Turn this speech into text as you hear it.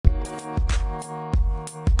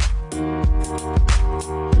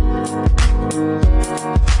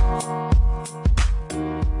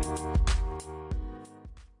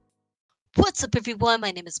What's up, everyone?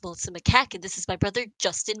 My name is Melissa McCack, and this is my brother,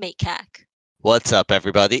 Justin Macack. What's up,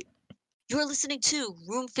 everybody? You're listening to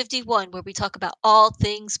Room 51, where we talk about all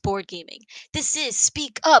things board gaming. This is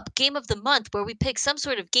Speak Up Game of the Month, where we pick some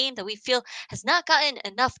sort of game that we feel has not gotten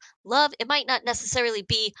enough love. It might not necessarily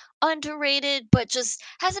be underrated, but just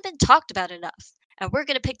hasn't been talked about enough. And we're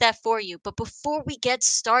going to pick that for you. But before we get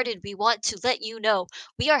started, we want to let you know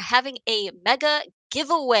we are having a mega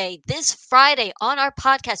giveaway this Friday on our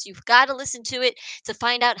podcast. You've got to listen to it to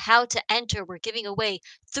find out how to enter. We're giving away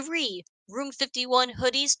three Room 51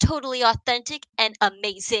 hoodies, totally authentic and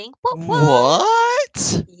amazing. What, what?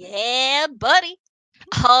 What? Yeah, buddy.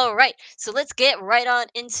 All right, so let's get right on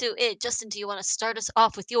into it. Justin, do you want to start us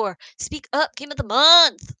off with your Speak Up Game of the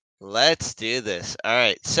Month? Let's do this. All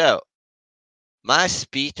right. So, my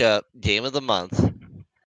Speak Up Game of the Month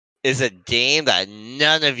is a game that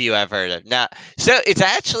none of you have heard of. Now, it's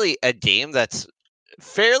actually a game that's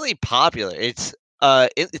fairly popular. It's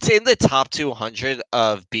in the top 200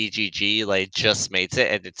 of BGG, like just makes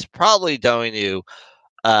it, and it's probably going to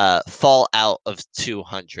fall out of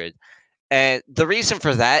 200. And the reason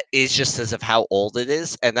for that is just as of how old it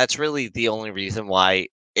is, and that's really the only reason why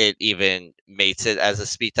it even makes it as a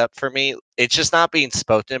speed up for me. It's just not being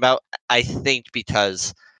spoken about, I think,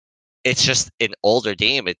 because it's just an older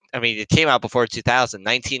game. It came out before 2000,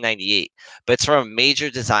 1998, but it's from a major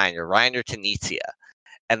designer, Reiner Knizia,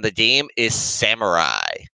 and the game is Samurai.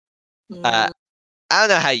 Uh, Mm, I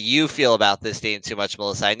don't know how you feel about this game too much,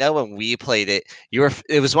 Melissa. I know when we played it,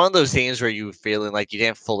 it was one of those games where you were feeling like you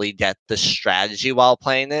didn't fully get the strategy while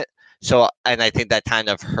playing it. So, and I think that kind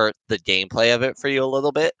of hurt the gameplay of it for you a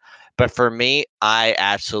little bit. But for me, I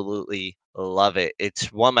absolutely love it.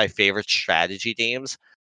 It's one of my favorite strategy games.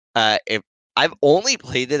 If I've only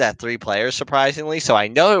played it at 3 players, surprisingly, so I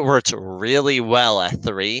know it works really well at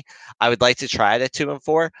 3. I would like to try it at 2 and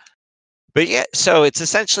 4, but yeah, so it's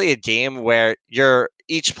essentially a game where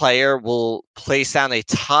each player will place down a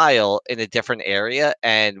tile in a different area,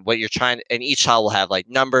 and and each tile will have like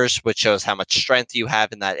numbers, which shows how much strength you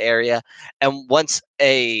have in that area. And once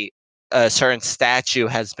a certain statue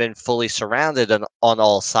has been fully surrounded on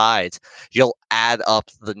all sides, you'll add up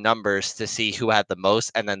the numbers to see who had the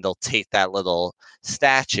most, and then they'll take that little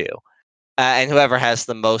statue. And whoever has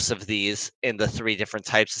the most of these in the 3 different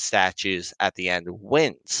types of statues at the end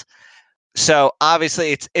wins. So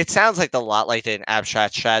obviously, it sounds like a lot like an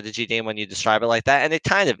abstract strategy game when you describe it like that, and it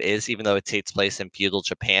kind of is, even though it takes place in feudal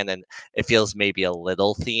Japan and it feels maybe a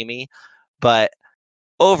little themey. But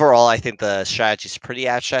overall, I think the strategy is pretty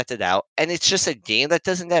abstracted out, and it's just a game that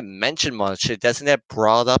doesn't get mentioned much. It doesn't get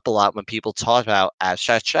brought up a lot when people talk about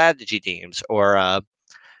abstract strategy games or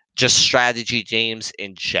just strategy games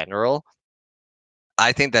in general.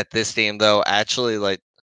 I think that this game, though, actually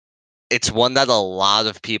it's one that a lot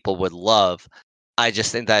of people would love. I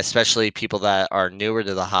just think that especially people that are newer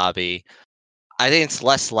to the hobby, I think it's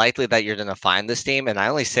less likely that you're going to find this game. And I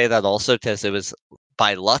only say that also because it was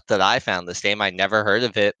by luck that I found this game. I never heard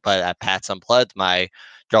of it, but at PAX Unplugged, my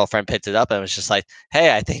girlfriend picked it up and was just like,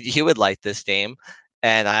 "Hey, I think you would like this game."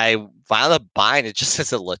 And I wound up buying it just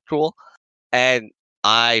because it looked cool. And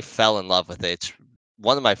I fell in love with it. It's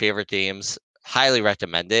one of my favorite games. Highly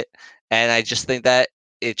recommend it. And I just think that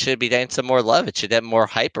it should be getting some more love. It should get more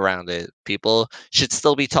hype around it. People should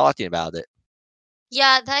still be talking about it.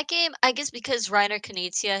 yeah, that game, I guess because Reiner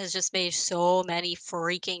Knizia has just made so many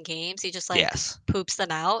freaking games, he just like Yes. poops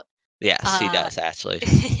them out. Yes, he Uh, does actually.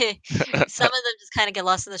 some of them just kind of get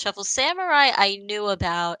lost in the shuffle. Samurai, I knew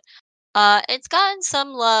about. It's gotten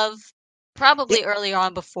some love Yeah, probably earlier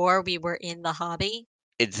on before we were in the hobby.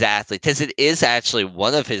 exactly. Because it is actually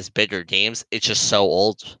one of his bigger games. It's just so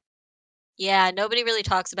old. Yeah, nobody really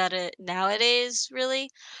talks about it nowadays, really.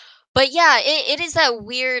 But yeah, it is that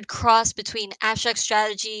weird cross between abstract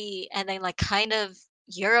strategy and then like kind of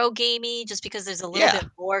Euro gamey, just because there's a little Yeah. bit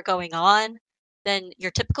more going on than your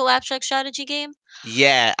typical abstract strategy game.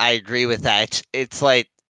 Yeah, I agree with that. It's like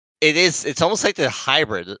it's almost like the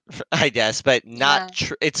hybrid, I guess, but not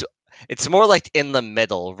Yeah, it's more like in the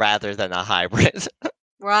middle rather than a hybrid.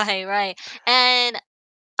 right, right. And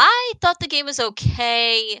I thought the game was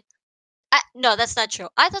okay. No, that's not true.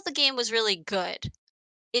 I thought the game was really good.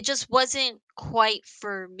 It just wasn't quite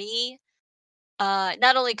for me.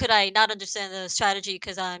 Not only could I not understand the strategy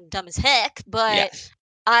because I'm dumb as heck, but Yes.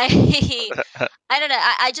 I I don't know.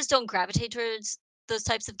 I just don't gravitate towards those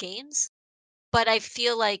types of games. But I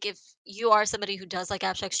feel like if you are somebody who does like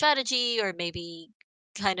abstract strategy or maybe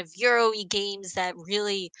kind of Euro games that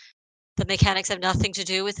really the mechanics have nothing to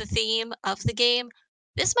do with the theme of the game,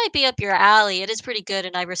 this might be up your alley. It is pretty good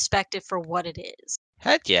and I respect it for what it is.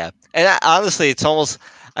 Heck yeah. And honestly, it's almost,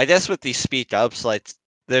 I guess, with these speak ups, like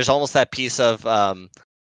there's almost that piece of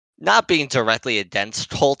not being directly against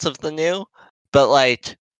Cult of the New, but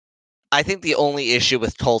like I think the only issue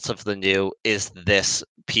with Cult of the New is this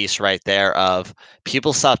piece right there of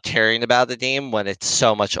people stop caring about the game when it's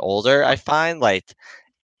so much older. I find like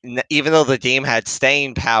even though the game had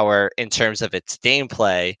staying power in terms of its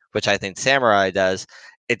gameplay, which I think Samurai does,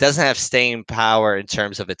 it doesn't have staying power in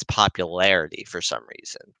terms of its popularity for some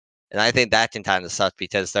reason. And I think that can kind of suck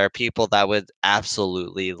because there are people that would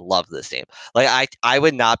absolutely love this game. Like I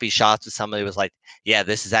would not be shocked if somebody was like, "Yeah,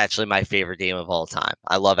 this is actually my favorite game of all time.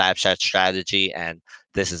 I love abstract strategy, and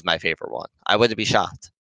this is my favorite one." I wouldn't be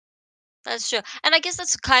shocked. That's true. And I guess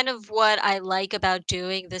that's kind of what I like about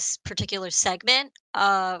doing this particular segment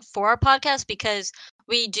for our podcast because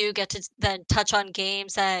we do get to then touch on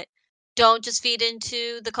games that don't just feed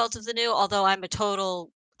into the cult of the new, although I'm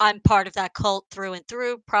part of that cult through and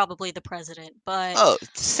through, probably the president. But Oh,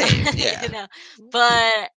 same, you yeah. know,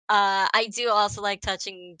 but I do also like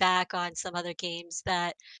touching back on some other games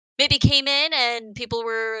that maybe came in and people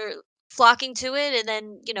were flocking to it, and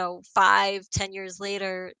then 5, 10 years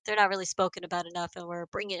later they're not really spoken about enough, and we're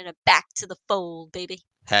bringing it back to the fold, baby.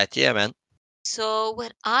 Heck yeah, man. So,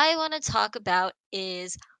 what I want to talk about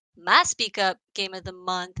is my Speak Up Game of the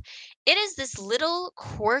Month. It is this little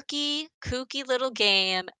quirky, kooky little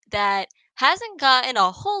game that hasn't gotten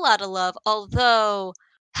a whole lot of love, although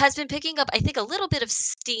has been picking up, I think, a little bit of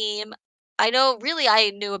steam. I know, really, I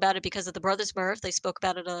knew about it because of the Brothers Murph. They spoke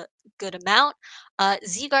about it a good amount.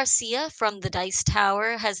 Z Garcia from the Dice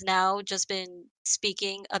Tower has now just been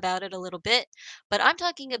speaking about it a little bit, but I'm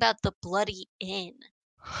talking about the Bloody Inn.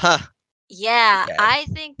 Huh. Yeah, Okay. I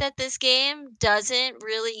think that this game doesn't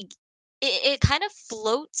really it kind of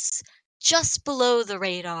floats just below the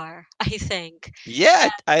radar, I think. Yeah,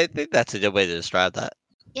 I think that's a good way to describe that.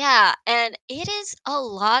 Yeah, and it is a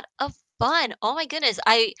lot of fun. Oh my goodness.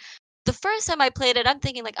 The first time I played it, I'm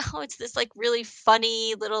thinking like, "Oh, it's this like really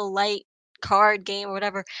funny little light card game or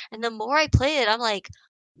whatever." And the more I play it, I'm like,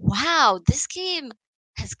 "Wow, this game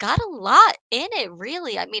has got a lot in it,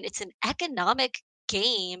 really." I mean, it's an economic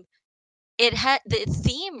game. The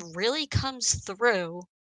theme really comes through,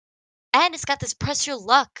 and it's got this press your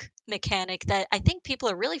luck mechanic that I think people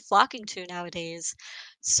are really flocking to nowadays.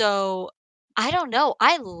 So, I don't know,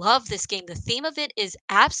 I love this game. The theme of it is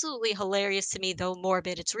absolutely hilarious to me, though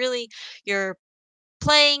morbid. It's really you're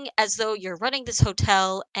playing as though you're running this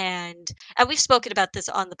hotel, and we've spoken about this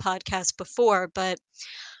on the podcast before, but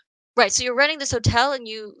right, so you're running this hotel and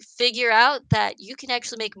you figure out that you can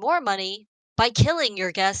actually make more money by killing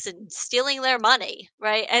your guests and stealing their money,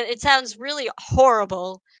 right? And it sounds really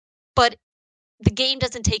horrible, but the game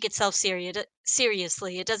doesn't take itself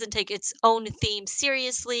seriously. It doesn't take its own theme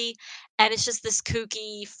seriously, and it's just this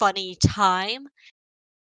kooky, funny time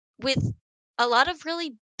with a lot of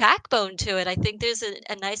really backbone to it. I think there's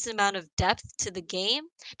a nice amount of depth to the game.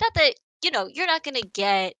 Not that, you're not going to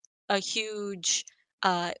get a huge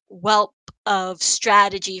whelp of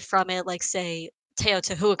strategy from it, like, say,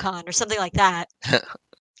 Teotihuacan or something like that.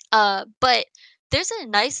 But there's a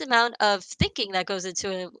nice amount of thinking that goes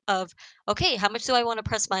into it of, okay, how much do I want to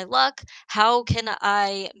press my luck? How can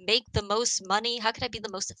I make the most money? How can I be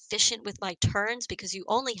the most efficient with my turns? Because you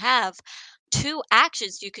only have two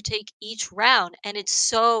actions you could take each round. And it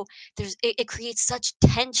creates such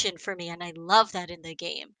tension for me. And I love that in the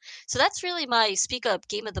game. So that's really my Speak Up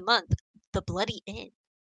Game of the Month, The Bloody Inn.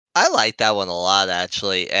 I like that one a lot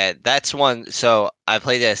actually, and that's one. So I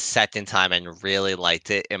played it a second time and really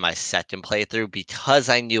liked it in my second playthrough because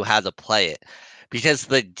I knew how to play it. Because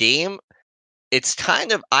the game, it's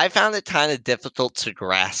kind of I found it kind of difficult to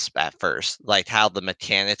grasp at first, like how the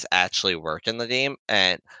mechanics actually work in the game,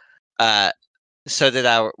 and uh, so did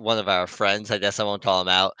our one of our friends. I guess I won't call him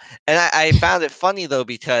out. And I found it funny though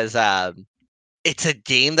because it's a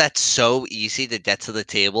game that's so easy to get to the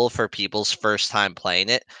table for people's first time playing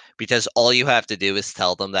it because all you have to do is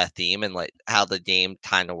tell them that theme and like how the game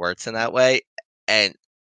kind of works in that way. And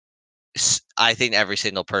I think every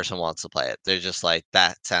single person wants to play it. They're just like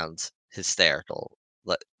that sounds hysterical.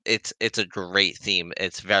 It's a great theme.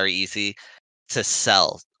 It's very easy to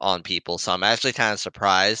sell on people. So I'm actually kind of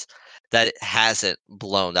surprised that it hasn't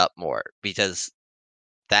blown up more because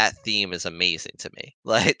that theme is amazing to me.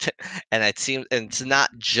 Like, and it seems, and it's not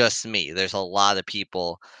just me. There's a lot of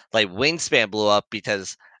people. Like Wingspan blew up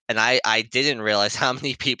because, and I didn't realize how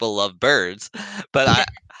many people love birds, but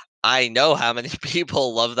I know how many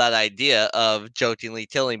people love that idea of jokingly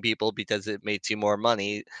killing people because it makes you more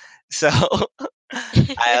money. So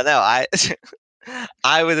I don't know. I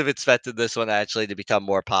I would have expected this one actually to become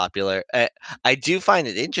more popular. I do find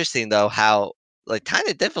it interesting though how like kind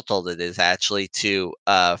of difficult it is actually to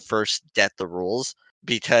first get the rules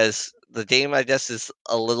because the game I guess is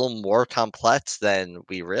a little more complex than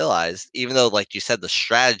we realized. Even though like you said the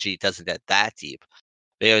strategy doesn't get that deep.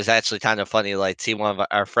 It was actually kind of funny, like, seeing one of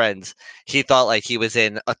our friends, he thought, like, he was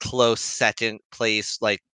in a close 2nd place,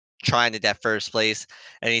 like, trying to get 1st place,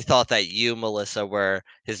 and he thought that you, Melissa, were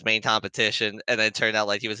his main competition, and then it turned out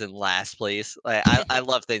like he was in last place. Like, I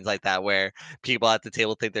love things like that where people at the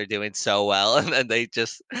table think they're doing so well, and then they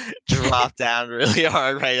just drop down really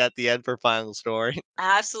hard right at the end for final scoring.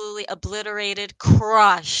 Absolutely obliterated,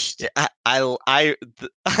 crushed. Yeah,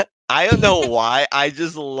 I don't know why. I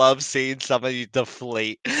just love seeing somebody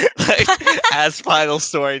deflate like as final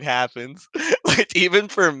story happens. Like even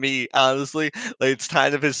for me, honestly, like it's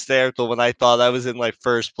kind of hysterical when I thought I was in like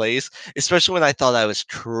 1st place, especially when I thought I was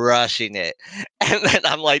crushing it. And then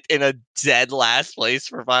I'm like in a dead last place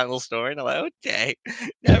for final story. And I'm like, okay,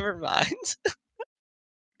 never mind.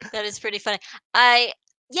 That is pretty funny. I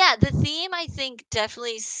Yeah, the theme I think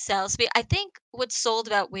definitely sells me. I think what sold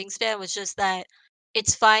about Wingspan was just that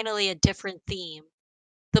it's finally a different theme.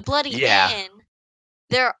 The Bloody Yeah. End,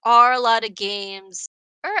 there are a lot of games,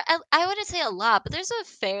 or I wouldn't say a lot, but there's a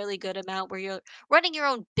fairly good amount where you're running your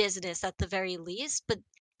own business at the very least. But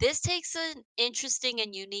this takes an interesting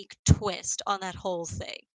and unique twist on that whole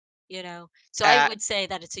thing, you know? So I Uh, would say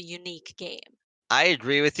that it's a unique game. I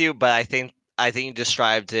agree with you, but I think you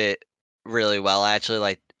described it really well actually.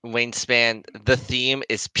 Like Wingspan, the theme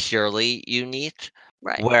is purely unique,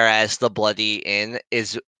 Right. whereas the Bloody Inn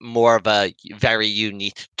is more of a very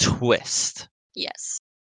unique twist. Yes.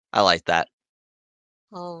 I like that.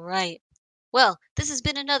 All right. Well, this has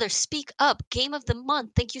been another Speak Up Game of the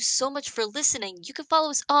Month. Thank you so much for listening. You can follow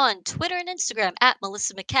us on Twitter and Instagram at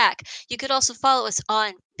Melissa McCack. You could also follow us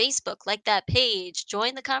on Facebook, like that page.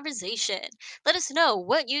 Join the conversation. Let us know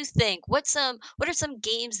what you think. What are some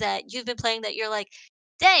games that you've been playing that you're like,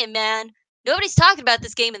 dang man, nobody's talking about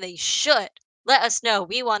this game and they should. Let us know.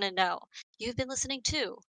 We want to know. You've been listening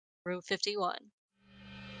to Room 51.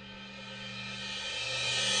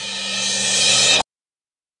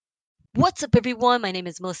 What's up, everyone? My name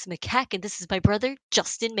is Melissa McCack, and this is my brother,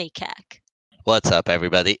 Justin Maycack. What's up,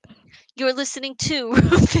 everybody? You're listening to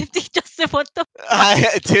Room 50. Justin, what the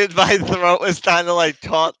Dude, my throat was kind of like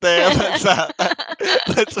caught there. Let's fuck?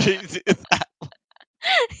 let's redo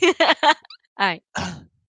All right.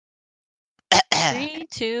 that. 3,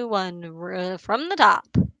 2, 1. From the top.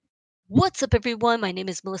 What's up, everyone? My name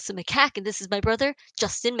is Melissa McCack, and this is my brother,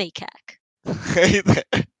 Justin Maycack. Hey there.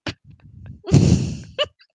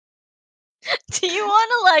 Do you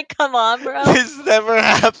want to, like, come on, bro? This never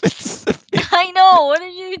happens to me. I know. What are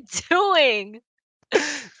you doing?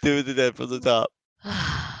 Do it again from the top.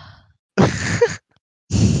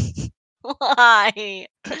 Why?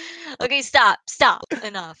 Okay, stop. Stop.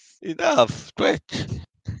 Enough. Enough. Twitch.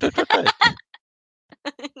 Twitch, twitch, twitch.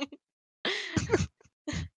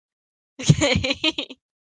 Okay.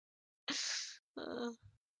 Uh,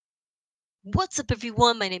 What's up,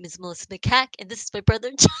 everyone? My name is Melissa McCack, and this is my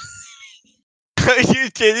brother. Are you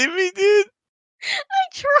kidding me, dude? I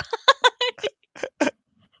tried.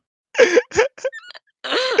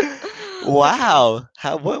 Okay. Wow.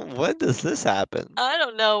 How when does this happen? I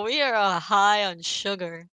don't know. We are high on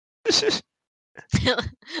sugar. I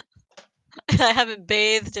haven't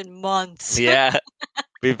bathed in months. Yeah,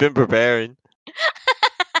 we've been preparing.